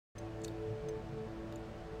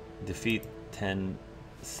Defeat 10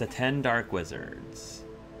 Dark Wizards.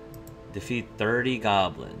 Defeat 30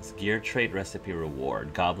 goblins. Gear trait recipe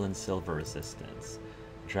reward. Goblin silver resistance.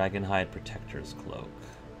 Dragonhide Protector's Cloak.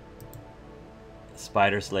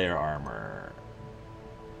 Spider Slayer armor.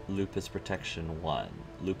 Lupus Protection 1.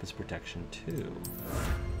 Lupus Protection 2.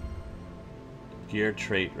 Gear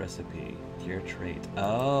trait recipe. Gear trait.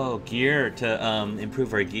 Oh, gear to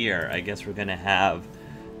improve our gear. I guess we're gonna have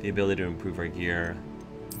the ability to improve our gear.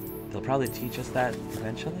 They'll probably teach us that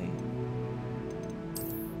eventually.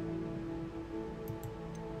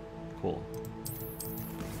 Cool.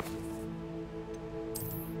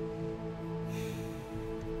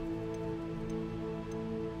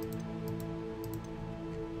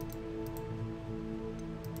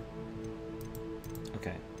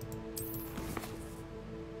 Okay.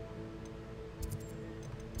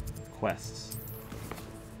 Quests.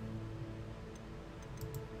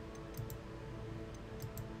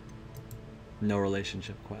 No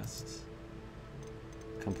relationship quests.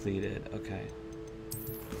 Completed. Okay.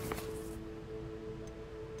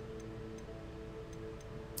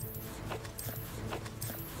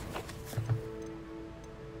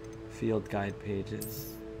 Field guide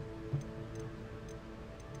pages.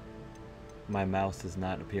 My mouse is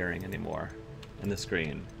not appearing anymore in the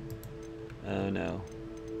screen. Oh no.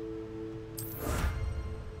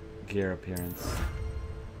 Gear appearance.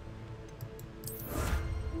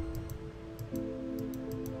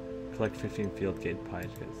 Collect 15 field guide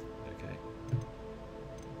pages. Okay.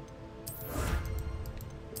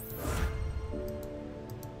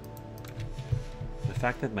 The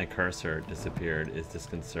fact that my cursor disappeared is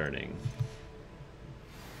disconcerting.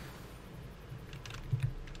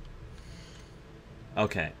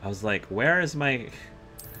 Okay, I was like, where is my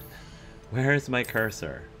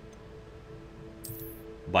cursor?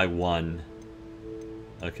 By 1.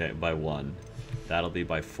 Okay, by 1. That'll be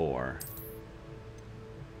by 4.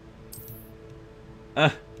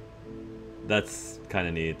 That's kind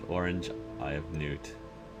of neat. Orange Eye of Newt.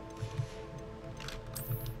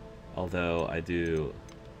 Although I do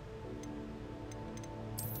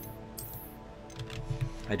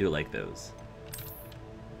like those.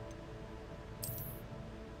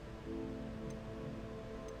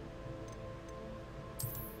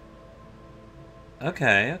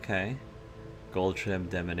 Okay, okay. Gold Trim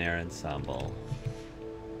Debonair Ensemble.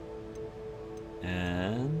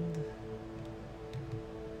 And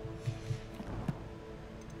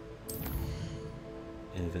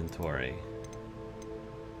inventory.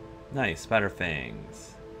 Nice, Spider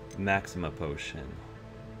Fangs. Maxima Potion.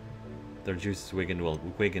 Their juice is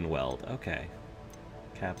Wiggenweld. Okay.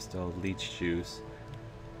 Capstone, Leech Juice.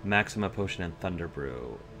 Maxima Potion and Thunder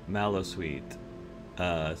Brew. Mallow Sweet.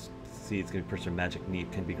 Seeds can be purchased from Magic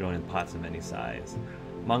Neep, can be grown in pots of any size.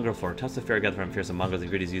 Mongrel Floor. Tufts of Fairy gathered from fearsome mongrels.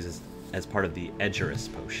 Ingredients used as part of the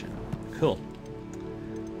Edgerus Potion. Cool.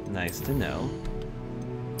 Nice to know.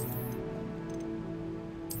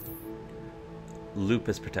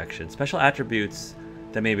 Lupus Protection. Special attributes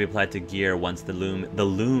that may be applied to gear once the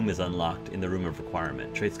loom is unlocked in the Room of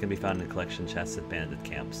Requirement. Traits can be found in collection chests at bandit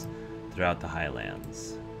camps throughout the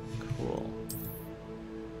Highlands. Cool.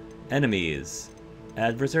 Enemies.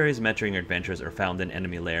 Adversaries mentoring adventurers are found in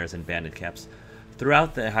enemy lairs and bandit camps.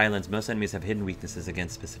 Throughout the Highlands, most enemies have hidden weaknesses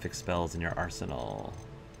against specific spells in your arsenal.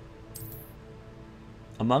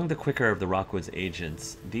 Among the quicker of the Rockwood's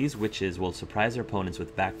agents, these witches will surprise their opponents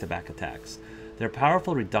with back-to-back attacks. Their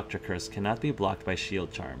powerful Reductor Curse cannot be blocked by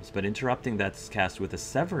shield charms, but interrupting that's cast with a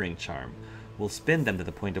Severing Charm will spin them to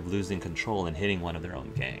the point of losing control and hitting one of their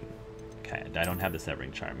own gang. Okay, I don't have the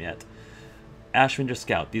Severing Charm yet. Ashwinder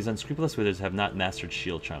Scout. These unscrupulous wizards have not mastered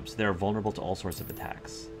shield charms. They are vulnerable to all sorts of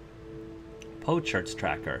attacks. Poacher's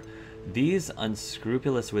Tracker. These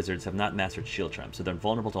unscrupulous wizards have not mastered shield charms, so they're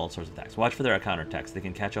vulnerable to all sorts of attacks. Watch for their counterattacks. They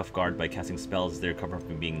can catch off guard by casting spells as they recover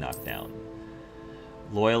from being knocked down.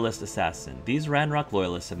 Loyalist Assassin. These Ranrock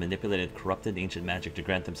loyalists have manipulated corrupted ancient magic to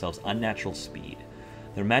grant themselves unnatural speed.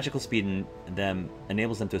 Their magical speed in them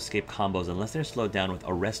enables them to escape combos unless they're slowed down with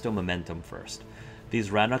Arresto Momentum first. These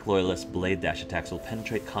Ranrock loyalists' blade dash attacks will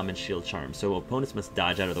penetrate common shield charms, so opponents must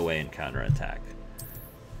dodge out of the way and counterattack.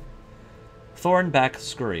 Thornback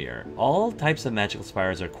Scurrier. All types of magical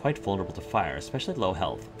spires are quite vulnerable to fire, especially at low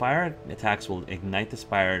health. Fire attacks will ignite the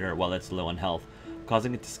spider while it's low on health,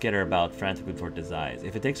 causing it to skitter about frantically before it dies.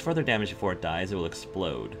 If it takes further damage before it dies, it will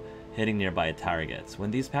explode, hitting nearby targets.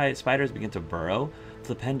 When these spiders begin to burrow,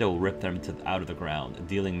 Flipendo will rip them out of the ground,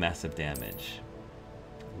 dealing massive damage.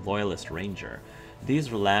 Loyalist Ranger. These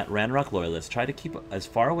Ranrock loyalists try to keep as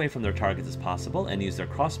far away from their targets as possible and use their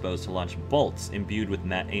crossbows to launch bolts imbued with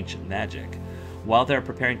ancient magic. While they're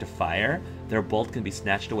preparing to fire, their bolt can be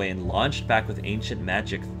snatched away and launched back with ancient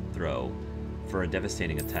magic throw for a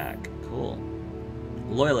devastating attack. Cool.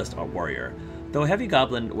 Loyalist or warrior. Though heavy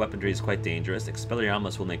goblin weaponry is quite dangerous,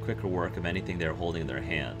 Expelliarmus will make quicker work of anything they're holding in their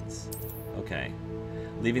hands. Okay.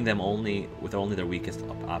 Leaving them with only their weakest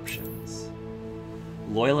options.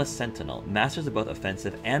 Loyalist Sentinel. Masters of both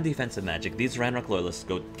offensive and defensive magic, these Ranrock Loyalists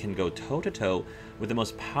can go toe-to-toe with the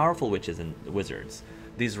most powerful witches and wizards.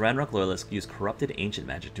 These Ranrock Loyalists use corrupted ancient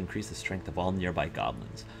magic to increase the strength of all nearby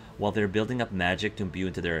goblins. While they're building up magic to imbue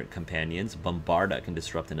into their companions, Bombarda can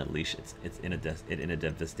disrupt and unleash it in a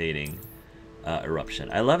devastating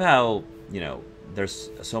eruption. I love how, you know, there's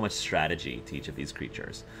so much strategy to each of these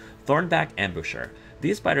creatures. Thornback Ambusher.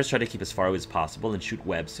 These spiders try to keep as far away as possible and shoot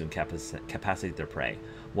webs to incapacitate their prey.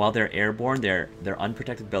 While they're airborne, their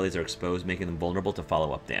unprotected bellies are exposed, making them vulnerable to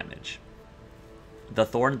follow-up damage. The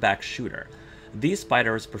Thornback Shooter. These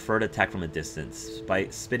spiders prefer to attack from a distance by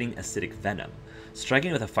spitting acidic venom.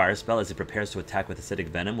 Striking with a fire spell as it prepares to attack with acidic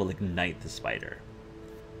venom will ignite the spider.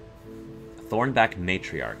 Thornback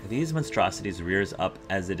Matriarch. These monstrosities rears up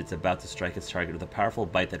as it is about to strike its target with a powerful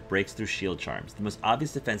bite that breaks through shield charms. The most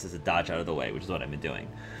obvious defense is to dodge out of the way, which is what I've been doing.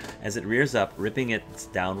 As it rears up, ripping it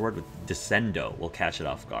downward with Descendo will catch it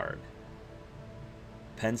off guard.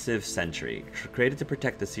 Pensive Sentry. Created to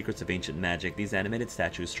protect the secrets of ancient magic, these animated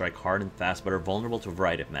statues strike hard and fast but are vulnerable to a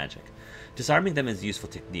variety of magic. Disarming them is a useful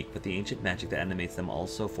technique, but the ancient magic that animates them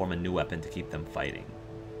also form a new weapon to keep them fighting.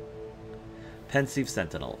 Pensive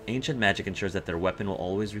Sentinel. Ancient magic ensures that their weapon will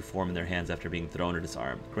always reform in their hands after being thrown or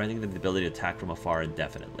disarmed, granting them the ability to attack from afar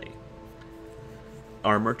indefinitely.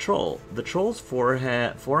 Armor Troll. The Troll's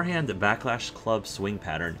forehand backlash club swing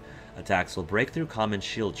pattern attacks will break through common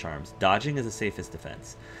shield charms. Dodging is the safest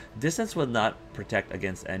defense. Distance will not protect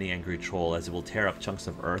against any angry troll, as it will tear up chunks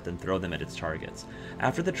of earth and throw them at its targets.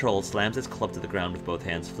 After the troll slams its club to the ground with both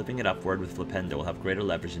hands, flipping it upward with Flipendo will have greater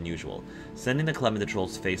leverage than usual, sending the club in the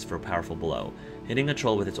troll's face for a powerful blow. Hitting a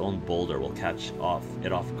troll with its own boulder will catch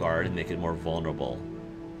it off guard and make it more vulnerable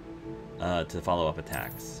to follow-up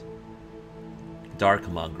attacks. Dark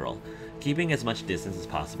Mongrel. Keeping as much distance as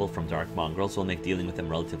possible from Dark Mongrels will make dealing with them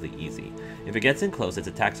relatively easy. If it gets in close, its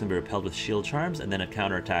attacks can be repelled with shield charms and then a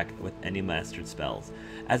counterattack with any mastered spells.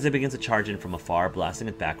 As it begins to charge in from afar, blasting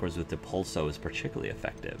it backwards with Depulso is particularly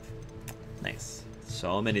effective. Nice.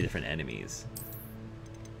 So many different enemies.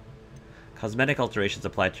 Cosmetic alterations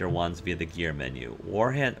applied to your wands via the gear menu.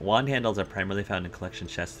 Wand handles are primarily found in collection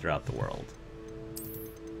chests throughout the world.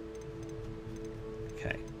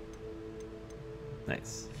 Okay.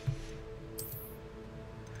 Nice.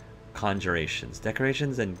 Conjurations.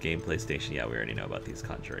 Decorations and gameplay station. Yeah, we already know about these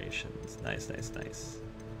conjurations. Nice, nice, nice.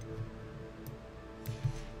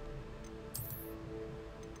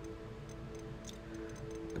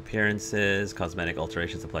 Appearances. Cosmetic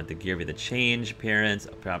alterations applied to gear via the change appearance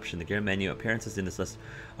option. The gear menu. Appearances in this list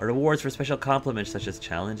are rewards for special compliments such as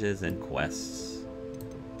challenges and quests.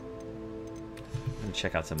 Let me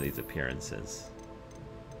check out some of these appearances.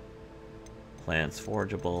 Plants,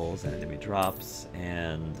 forgeables, enemy drops,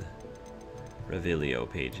 and Revelio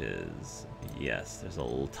pages. Yes, there's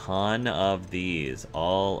a ton of these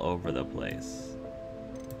all over the place.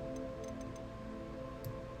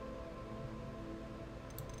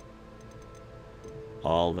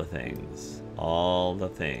 All the things. All the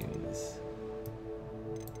things.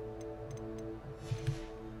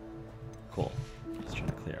 Cool. Just trying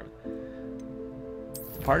to clear.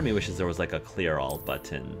 Part of me wishes there was like a clear all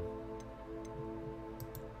button.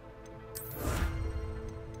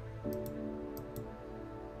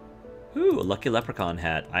 Ooh, a Lucky Leprechaun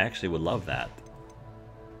hat. I actually would love that.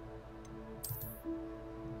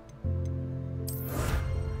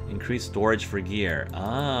 Increased storage for gear.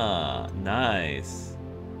 Ah, nice.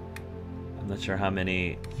 I'm not sure how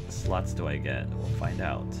many slots do I get. We'll find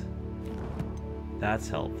out. That's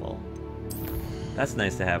helpful. That's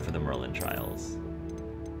nice to have for the Merlin trials.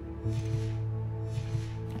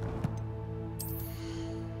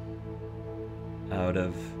 Out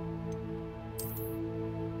of...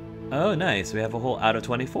 Oh, nice. We have a whole out of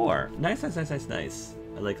 24. Nice, nice, nice, nice, nice.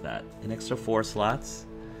 I like that. An extra 4 slots.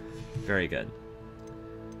 Very good.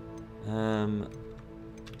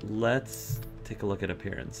 Let's take a look at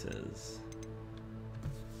appearances.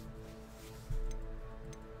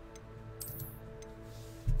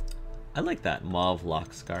 I like that mauve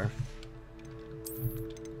lock scarf.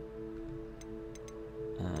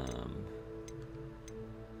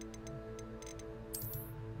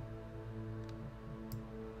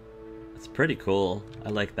 It's pretty cool. I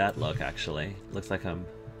like that look, actually. Looks like I'm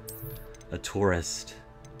a tourist.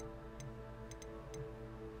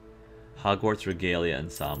 Hogwarts Regalia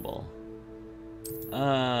Ensemble.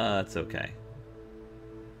 It's okay.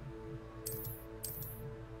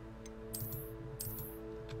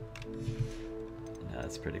 Yeah,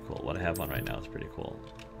 that's pretty cool. What I have on right now is pretty cool.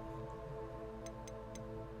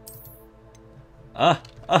 Ah!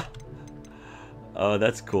 Ah! Oh,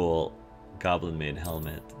 that's cool. Goblin made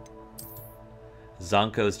helmet.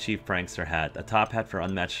 Zonko's chief prankster hat. A top hat for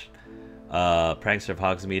unmatched prankster of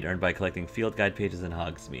Hogsmeade, earned by collecting field guide pages in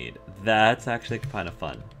Hogsmeade. That's actually kind of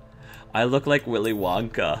fun. I look like Willy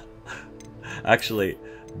Wonka. Actually,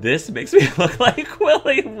 this makes me look like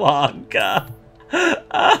Willy Wonka.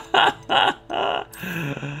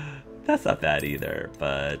 That's not bad either,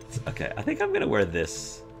 but okay. I think I'm gonna wear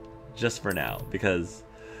this just for now because,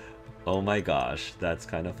 oh my gosh, that's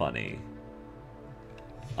kind of funny.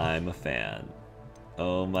 I'm a fan.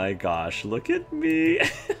 Oh my gosh, look at me.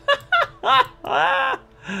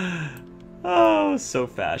 Oh, so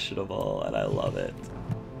fashionable, and I love it.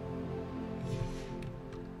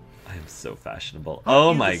 I am so fashionable.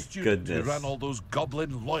 Oh my goodness. Who ran all those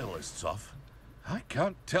goblin loyalists off? I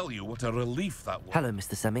can't tell you what a relief that was. Hello,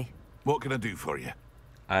 Mr. Semi. What can I do for you?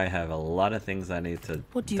 I have a lot of things I need to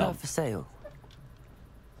What do you dump. have for sale?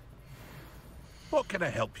 What can I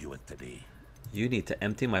help you with today? You need to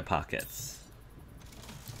empty my pockets.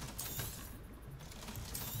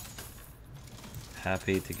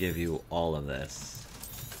 Happy to give you all of this.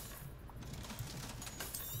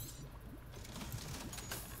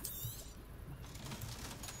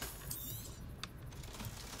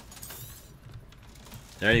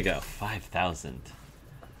 There you go, 5,000.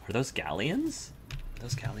 Are those galleons? Are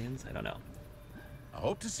those galleons? I don't know. I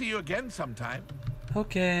hope to see you again sometime.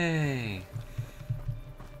 Okay.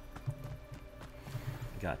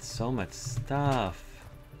 Got so much stuff.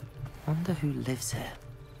 Wonder who lives here.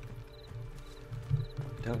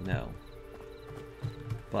 Don't know.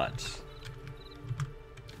 But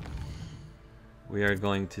we are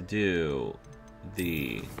going to do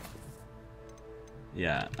the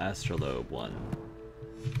astrolabe one.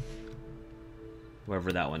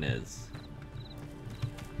 Whoever that one is.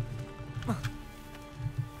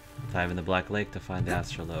 Dive in the Black Lake to find the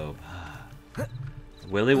astrolabe.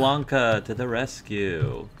 Willy Wonka to the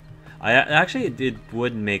rescue. It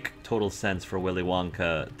would make total sense for Willy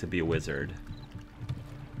Wonka to be a wizard.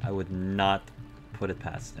 I would not put it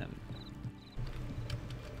past him.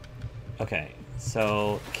 Okay,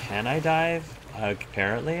 so can I dive?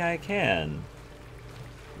 Apparently I can.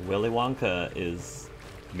 Willy Wonka is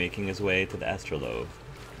making his way to the astrolabe.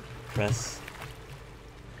 Press.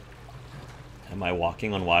 Am I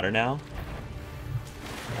walking on water now?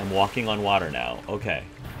 I'm walking on water now. Okay.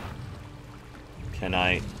 Can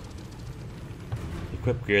I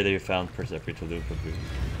equip gear that you found per separate to loop?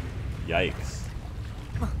 Yikes.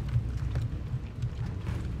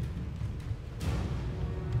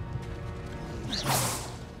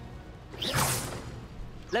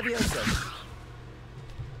 Levioso.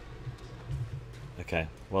 Okay,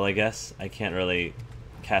 well I guess I can't really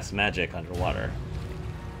cast magic underwater.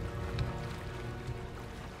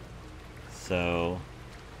 So,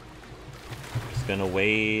 I'm just gonna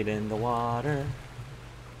wade in the water.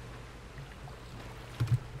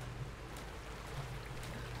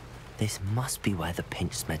 This must be where the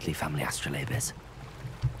Pinch Smedley family astrolabe is.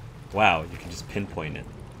 Wow, you can just pinpoint it.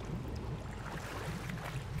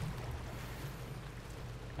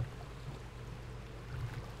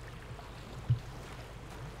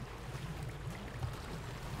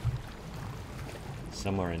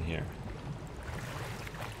 Somewhere in here.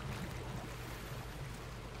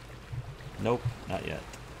 Nope, not yet.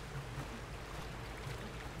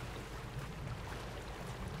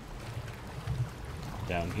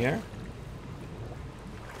 Down here.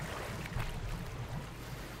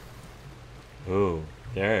 Ooh,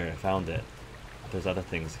 there, I found it. There's other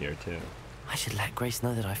things here too. I should let Grace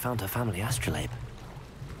know that I found her family astrolabe.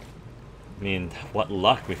 I mean, what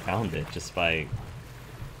luck we found it just by...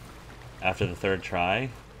 After the third try?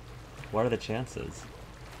 What are the chances?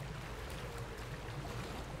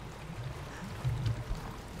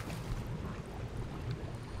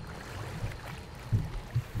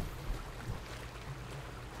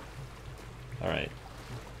 Alright.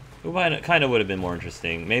 It kind of would have been more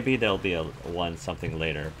interesting. Maybe there'll be something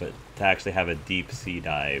later, but to actually have a deep sea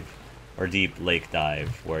dive, or deep lake dive,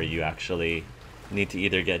 where you actually need to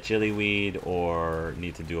either get Jillyweed, or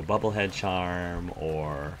need to do a bubblehead charm,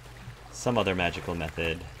 or some other magical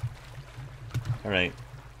method. Alright.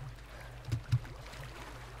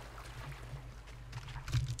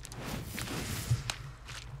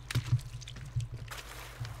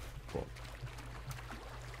 Cool.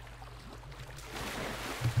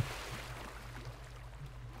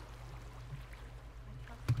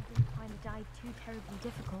 I didn't find the dive too terribly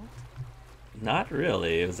difficult? Not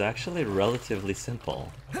really. It was actually relatively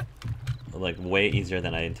simple. Like, way easier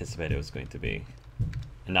than I anticipated it was going to be.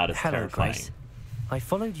 And not as Hello, terrifying. Grace. I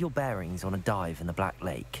followed your bearings on a dive in the Black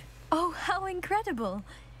Lake. Oh, how incredible!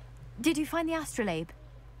 Did you find the astrolabe?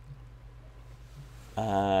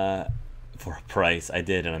 For a price, I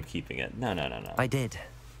did, and I'm keeping it. No. I did.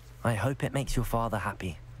 I hope it makes your father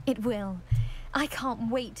happy. It will. I can't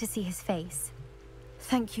wait to see his face.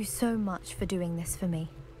 Thank you so much for doing this for me,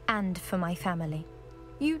 and for my family.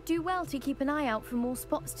 You do well to keep an eye out for more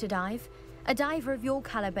spots to dive. A diver of your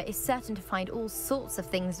caliber is certain to find all sorts of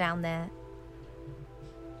things down there.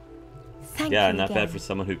 Thank you Yeah, not again. bad for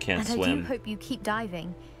someone who can't And swim. I do hope you keep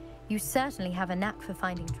diving. You certainly have a knack for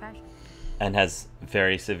finding treasure. And has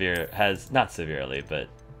very severe, not severely, but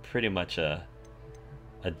pretty much a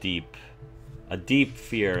deep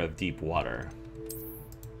fear of deep water.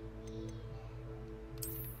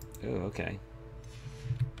 Oh, okay.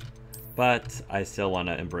 But I still want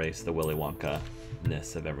to embrace the Willy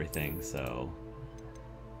Wonka-ness of everything, so...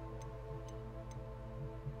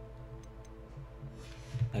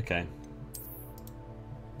 Okay.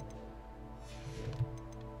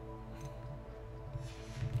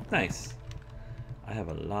 Nice. I have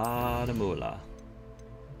a lot of moolah.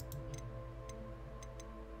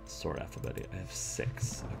 Sword alphabet. I have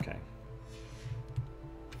 6. Okay.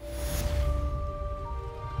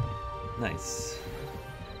 Nice.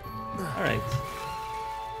 Alright.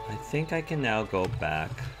 I think I can now go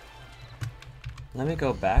back. Let me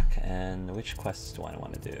go back, and which quests do I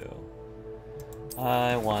want to do?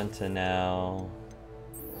 I want to now...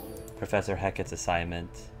 Professor Hecat's assignment.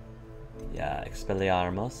 Yeah,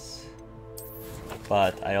 Expelliarmus.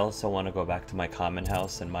 But I also want to go back to my common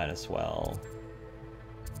house and might as well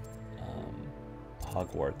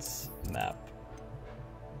Hogwarts map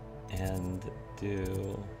and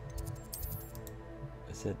do...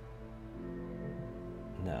 Is it...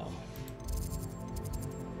 No.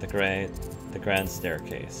 The Grand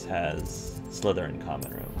Staircase has Slytherin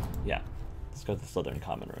Common Room. Yeah, let's go to the Slytherin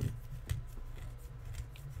Common Room.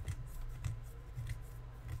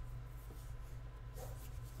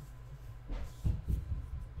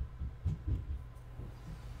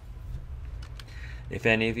 If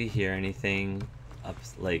any of you hear anything up,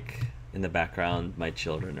 like in the background, my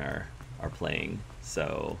children are playing,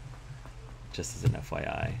 so just as an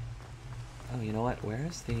FYI. Oh, you know what? Where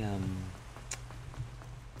is the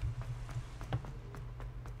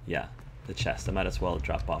yeah, the chest. I might as well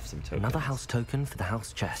drop off some tokens. Another house token for the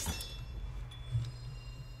house chest.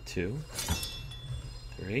 2,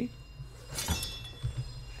 3,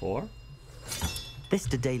 4. This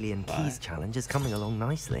Daedalian 5. Keys challenge is coming along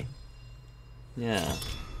nicely. Yeah.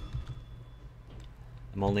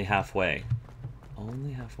 I'm only halfway.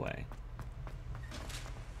 Only halfway.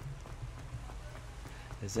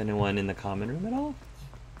 Is anyone in the common room at all?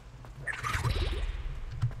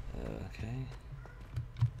 Okay.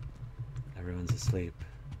 Everyone's asleep.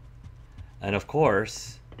 And of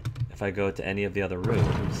course, if I go to any of the other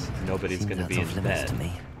rooms, nobody's going to be in bed. To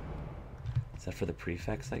me. Except for the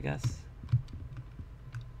prefects, I guess.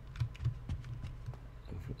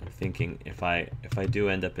 I'm thinking if I do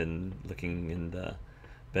end up looking in the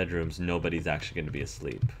bedrooms, nobody's actually going to be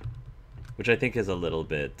asleep, which I think is a little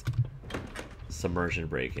bit submersion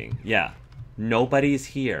breaking. Yeah, nobody's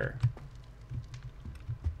here.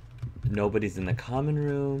 Nobody's in the common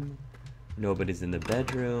room. Nobody's in the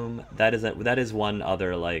bedroom. That is one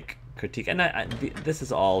other like critique, and this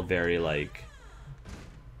is all very like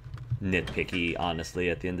nitpicky, honestly,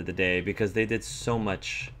 at the end of the day, because they did so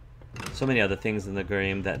many other things in the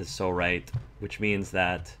game that is so right, which means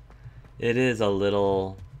that it is a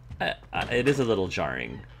little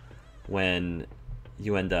jarring when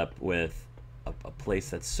you end up with a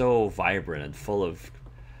place that's so vibrant and full of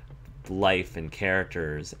life and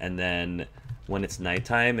characters, and then when it's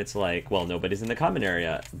nighttime, it's like, well, nobody's in the common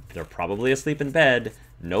area. They're probably asleep in bed.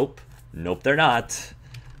 Nope, they're not.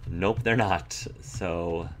 Nope, they're not.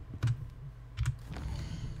 So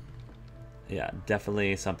yeah,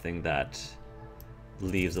 definitely something that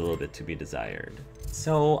leaves a little bit to be desired.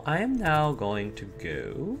 So I am now going to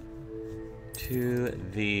go to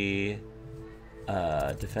the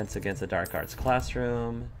Defense Against the Dark Arts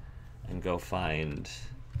classroom and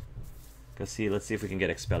let's see if we can get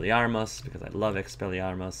Expelliarmus, because I love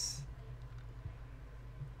Expelliarmus.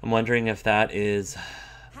 I'm wondering if that is...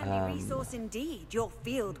 Handy resource indeed, your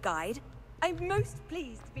field guide. I'm most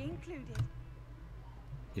pleased to be included.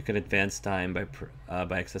 You can advance time by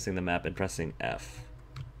accessing the map and pressing F.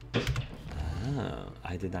 Oh,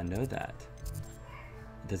 I did not know that.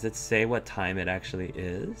 Does it say what time it actually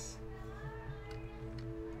is?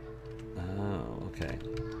 Oh, Okay.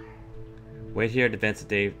 Wait here to advance the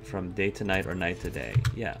day from day to night or night to day.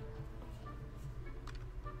 Yeah.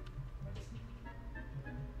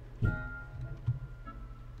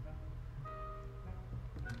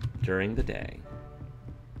 During the day.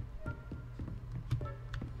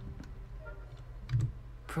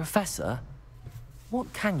 Professor,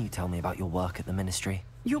 what can you tell me about your work at the Ministry?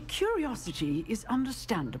 Your curiosity is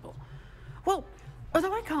understandable. Well,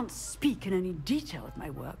 although I can't speak in any detail of my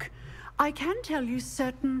work, I can tell you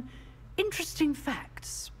certain interesting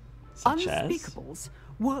facts. Such as? Unspeakables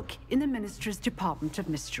work in the Ministry's Department of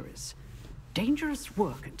Mysteries. Dangerous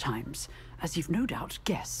work at times, as you've no doubt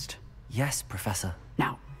guessed. Yes, Professor.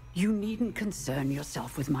 Now, you needn't concern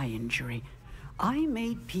yourself with my injury. I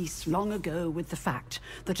made peace long ago with the fact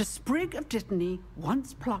that a sprig of dittany,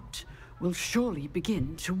 once plucked, will surely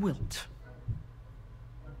begin to wilt.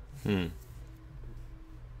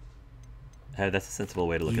 That's a sensible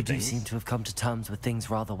way to look at things. You do seem to have come to terms with things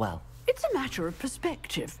rather well. It's a matter of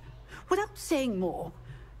perspective. Without saying more,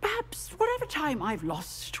 perhaps whatever time I've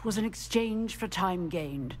lost was an exchange for time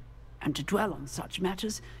gained. And to dwell on such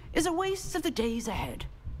matters is a waste of the days ahead.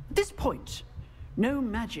 At this point, no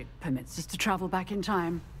magic permits us to travel back in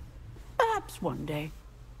time. Perhaps one day.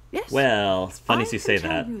 Yes. Well, it's funny you say I can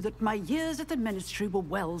that. tell you that my years at the Ministry were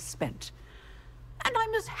well spent. And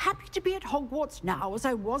I'm as happy to be at Hogwarts now as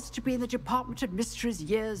I was to be in the Department of Mysteries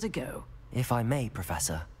years ago. If I may,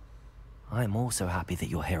 Professor, I'm also happy that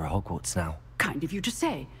you're here at Hogwarts now. Kind of you to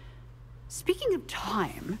say. Speaking of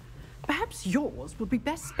time, perhaps yours would be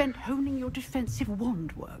best spent honing your defensive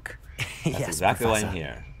wand work. That's Yes, exactly Professor. why I'm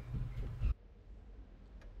here.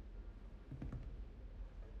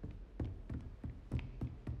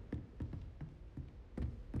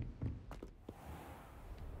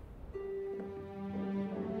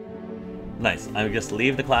 Nice. I would just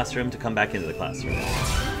leave the classroom to come back into the classroom.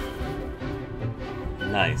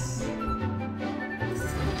 Nice.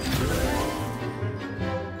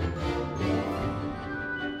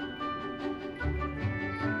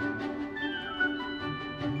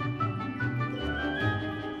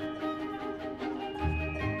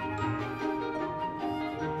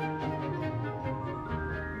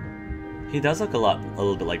 He does look a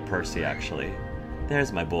little bit like Percy, actually.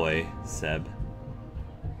 There's my boy, Seb.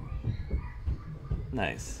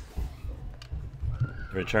 Nice.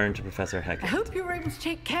 Return to Professor Hecat. I hope you were able to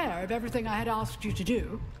take care of everything I had asked you to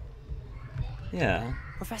do. Yeah.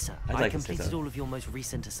 Professor, I'd I like to say completed so. all of your most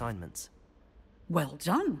recent assignments. Well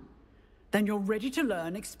done. Then you're ready to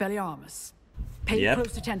learn Expelliarmus. Pay Yep.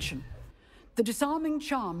 close attention. The disarming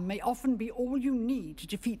charm may often be all you need to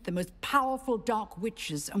defeat the most powerful dark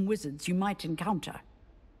witches and wizards you might encounter.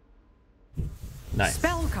 Nice.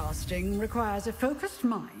 Spellcasting requires a focused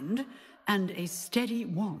mind and a steady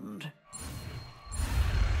wand.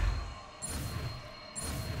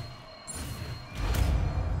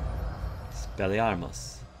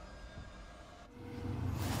 Expelliarmus.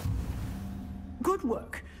 Good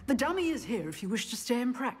work. The dummy is here if you wish to stay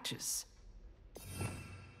and practice.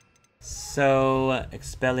 So,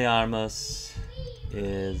 Expelliarmus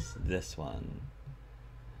is this one.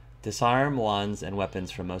 Disarm wands and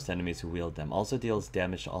weapons from most enemies who wield them. Also deals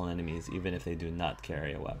damage to all enemies, even if they do not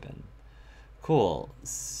carry a weapon. Cool.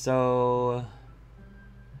 So,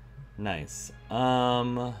 nice.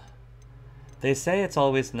 They say it's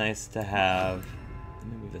always nice to have, let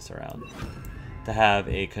me move this around, to have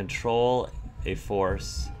a control, a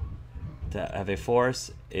force,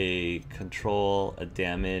 a control, a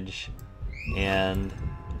damage, and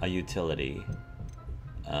a utility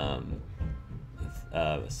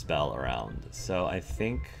spell around. So I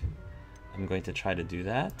think I'm going to try to do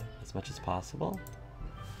that as much as possible.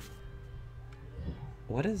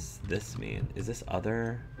 What does this mean? Is this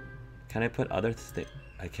other? Can I put other things?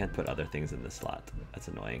 I can't put other things in this slot. That's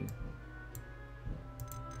annoying.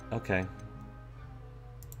 Okay.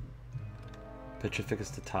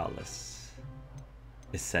 Petrificus Totalis.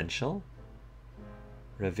 Essential.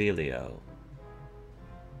 Revelio.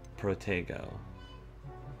 Protego.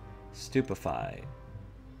 Stupefy.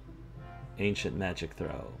 Ancient Magic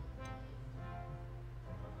Throw.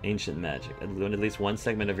 Ancient Magic. When at least one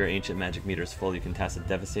segment of your Ancient Magic meter is full, you can cast a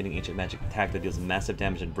devastating Ancient Magic attack that deals massive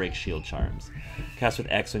damage and breaks shield charms. Cast with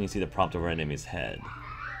X when you see the prompt over an enemy's head.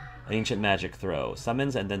 Ancient Magic Throw.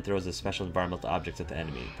 Summons and then throws a special environmental objects at the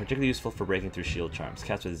enemy. Particularly useful for breaking through shield charms.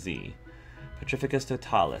 Cast with Z. Petrificus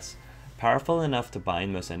Totalis. Powerful enough to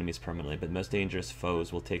bind most enemies permanently, but most dangerous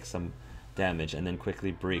foes will take some damage and then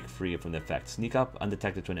quickly break free from the effect. Sneak up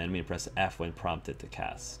undetected to an enemy and press F when prompted to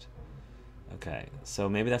cast. Okay, so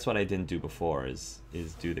maybe that's what I didn't do before, is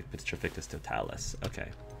do the Petrificus Totalis. Okay.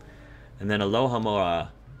 And then Alohomora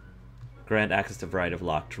Grant access to a variety of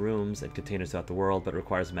locked rooms and containers throughout the world, but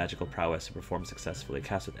requires magical prowess to perform successfully.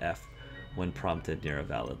 Cast with F when prompted near a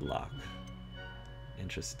valid lock.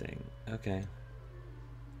 Interesting. Okay.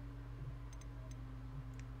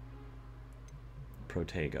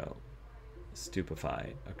 Protego.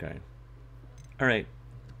 Stupefy. Okay. Alright.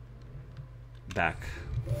 Back.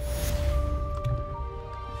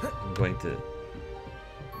 I'm going to...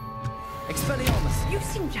 Expelliarmus! You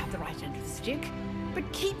seem to have the right end of the stick, but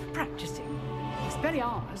keep practicing.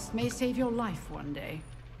 Expelliarmus may save your life one day.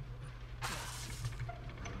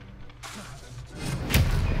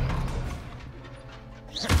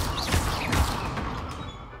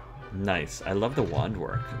 Nice. I love the wand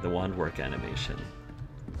work animation.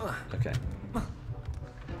 Okay.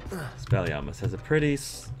 Expelliarmus has a pretty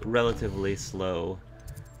relatively slow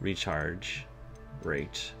recharge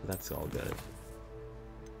rate. That's all good.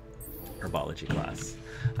 Herbology class.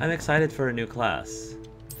 I'm excited for a new class.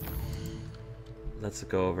 Let's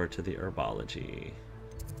go over to the Herbology.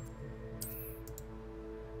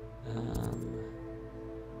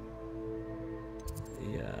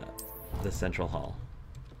 Yeah, the Central Hall.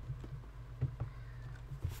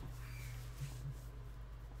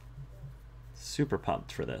 Super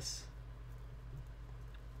pumped for this.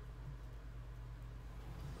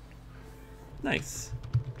 Nice.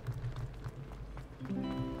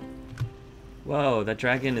 Whoa, that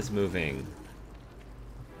dragon is moving.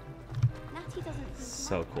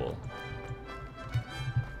 So cool.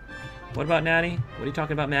 What about Natty? What are you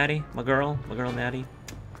talking about, Maddie? My girl Natty?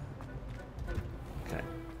 Okay.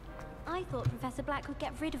 I thought Professor Black would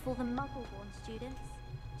get rid of all the Muggle-born students.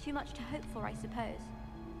 Too much to hope for, I suppose.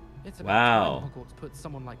 It's about time Hogwarts put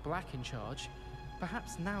someone like Black in charge.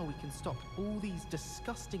 Perhaps now we can stop all these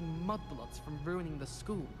disgusting mudbloods from ruining the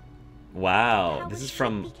school. Wow, this is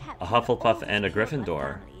from a Hufflepuff and a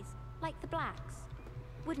Gryffindor. Families, like the Blacks.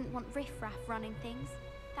 Wouldn't want riffraff running things.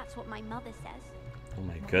 That's what my mother says. Oh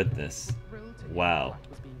my goodness. Wow. Black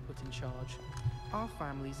was being put in charge. Our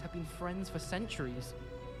families have been friends for centuries.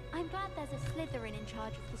 I'm glad there's a Slytherin in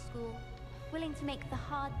charge of the school, willing to make the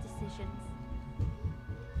hard decisions.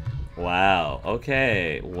 Wow,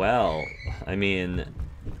 okay, well, I mean,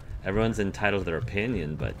 everyone's entitled to their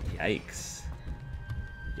opinion, but yikes.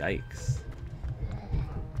 Yikes.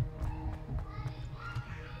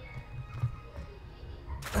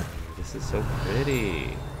 This is so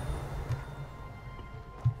pretty.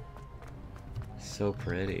 So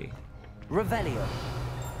pretty. Revelio.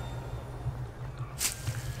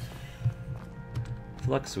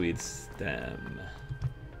 Fluxweed stem.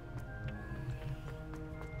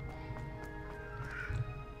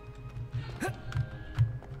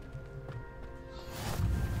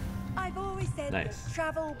 I've always said Nice. that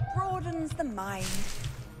travel broadens the mind.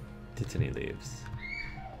 Dittany leaves.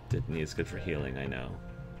 Dittany is good for healing, I know.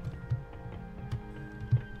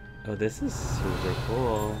 Oh, this is super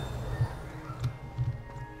cool.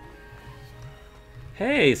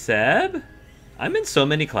 Hey, Seb! I'm in so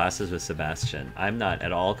many classes with Sebastian. I'm not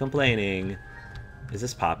at all complaining. Is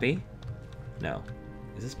this Poppy? No.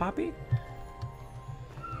 Is this Poppy?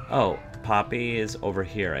 Oh, Poppy is over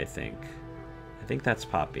here, I think. I think that's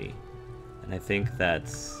Poppy. And I think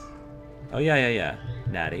that's... Oh, yeah.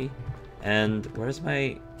 Natty. And where's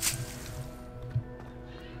my...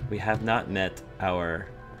 We have not met our...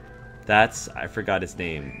 That's... I forgot his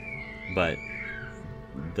name. But...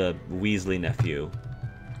 The Weasley nephew.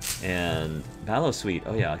 And... Mallowsweet.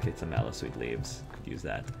 Oh, yeah, okay, some Mallowsweet leaves. Could use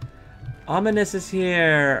that. Ominous is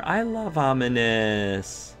here! I love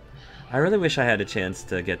Ominous! I really wish I had a chance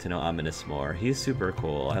to get to know Ominous more. He's super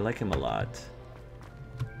cool. I like him a lot.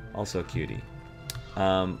 Also a cutie.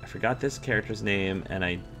 I forgot this character's name, and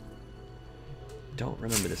I don't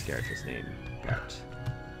remember this character's name, but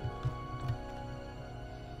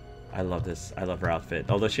I love this. I love her outfit.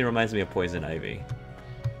 Although she reminds me of Poison Ivy.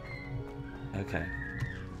 Okay.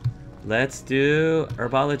 Let's do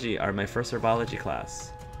Herbology, my first Herbology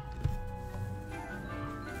class.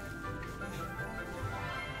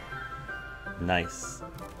 Nice.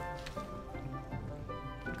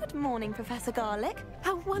 Good morning, Professor Garlick.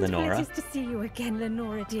 How wonderful Lenora. it is to see you again,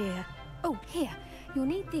 Lenora dear. Oh, here. You'll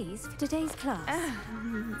need these for today's class.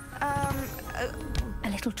 A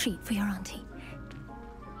little treat for your auntie.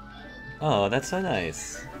 Oh, that's so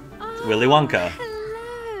nice. It's Willy Wonka.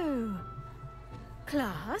 Hello.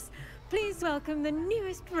 Class, please welcome the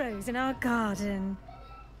newest rose in our garden.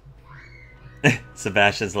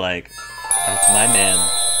 Sebastian's like, that's my man.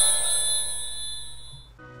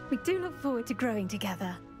 We do look forward to growing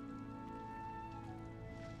together.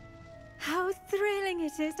 How thrilling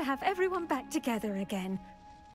it is to have everyone back together again.